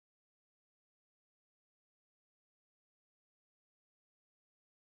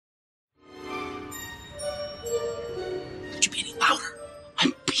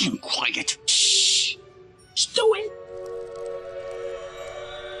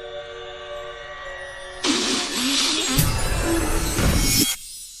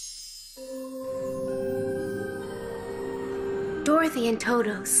and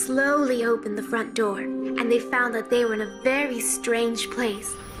Toto slowly opened the front door, and they found that they were in a very strange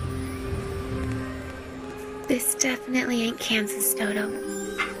place. This definitely ain't Kansas, Toto.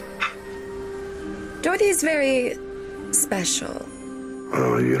 Dorothy's very special.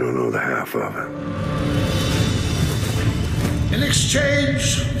 Oh, you don't know the half of it. In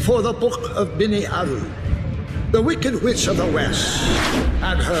exchange for the Book of Bini Aru, the Wicked Witch of the West,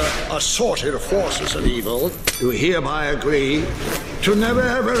 and her assorted forces of evil, do hereby agree to never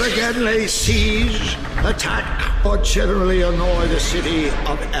ever again lay siege, attack, or generally annoy the city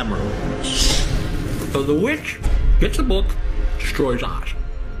of Emeralds. So the witch gets the book, destroys Oz.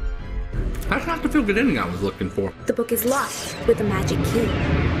 That's not the feel-good ending I was looking for. The book is locked with a magic key.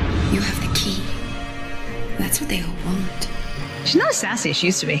 You have the key. That's what they all want. She's not as sassy as she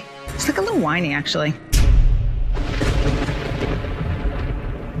used to be. She's like a little whiny, actually.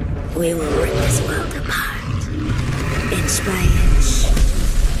 We will rip this world apart, inch by inch,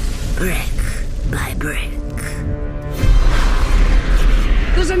 brick by brick.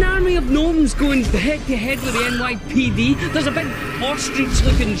 There's an army of gnomes going head-to-head with the NYPD. There's a big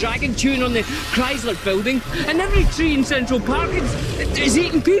ostrich-looking dragon chewing on the Chrysler building. And every tree in Central Park is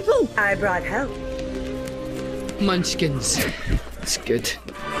eating people. I brought help. Munchkins. It's good.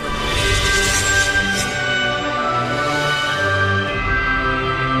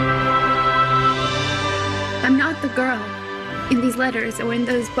 I'm not the girl in these letters or in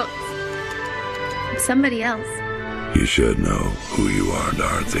those books. I'm somebody else. You should know who you are,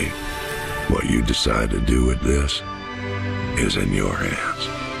 Dorothy. What you decide to do with this is in your hands.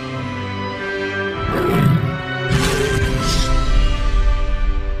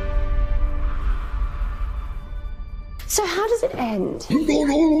 So how does it end?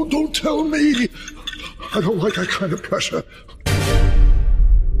 No, don't tell me. I don't like that kind of pressure.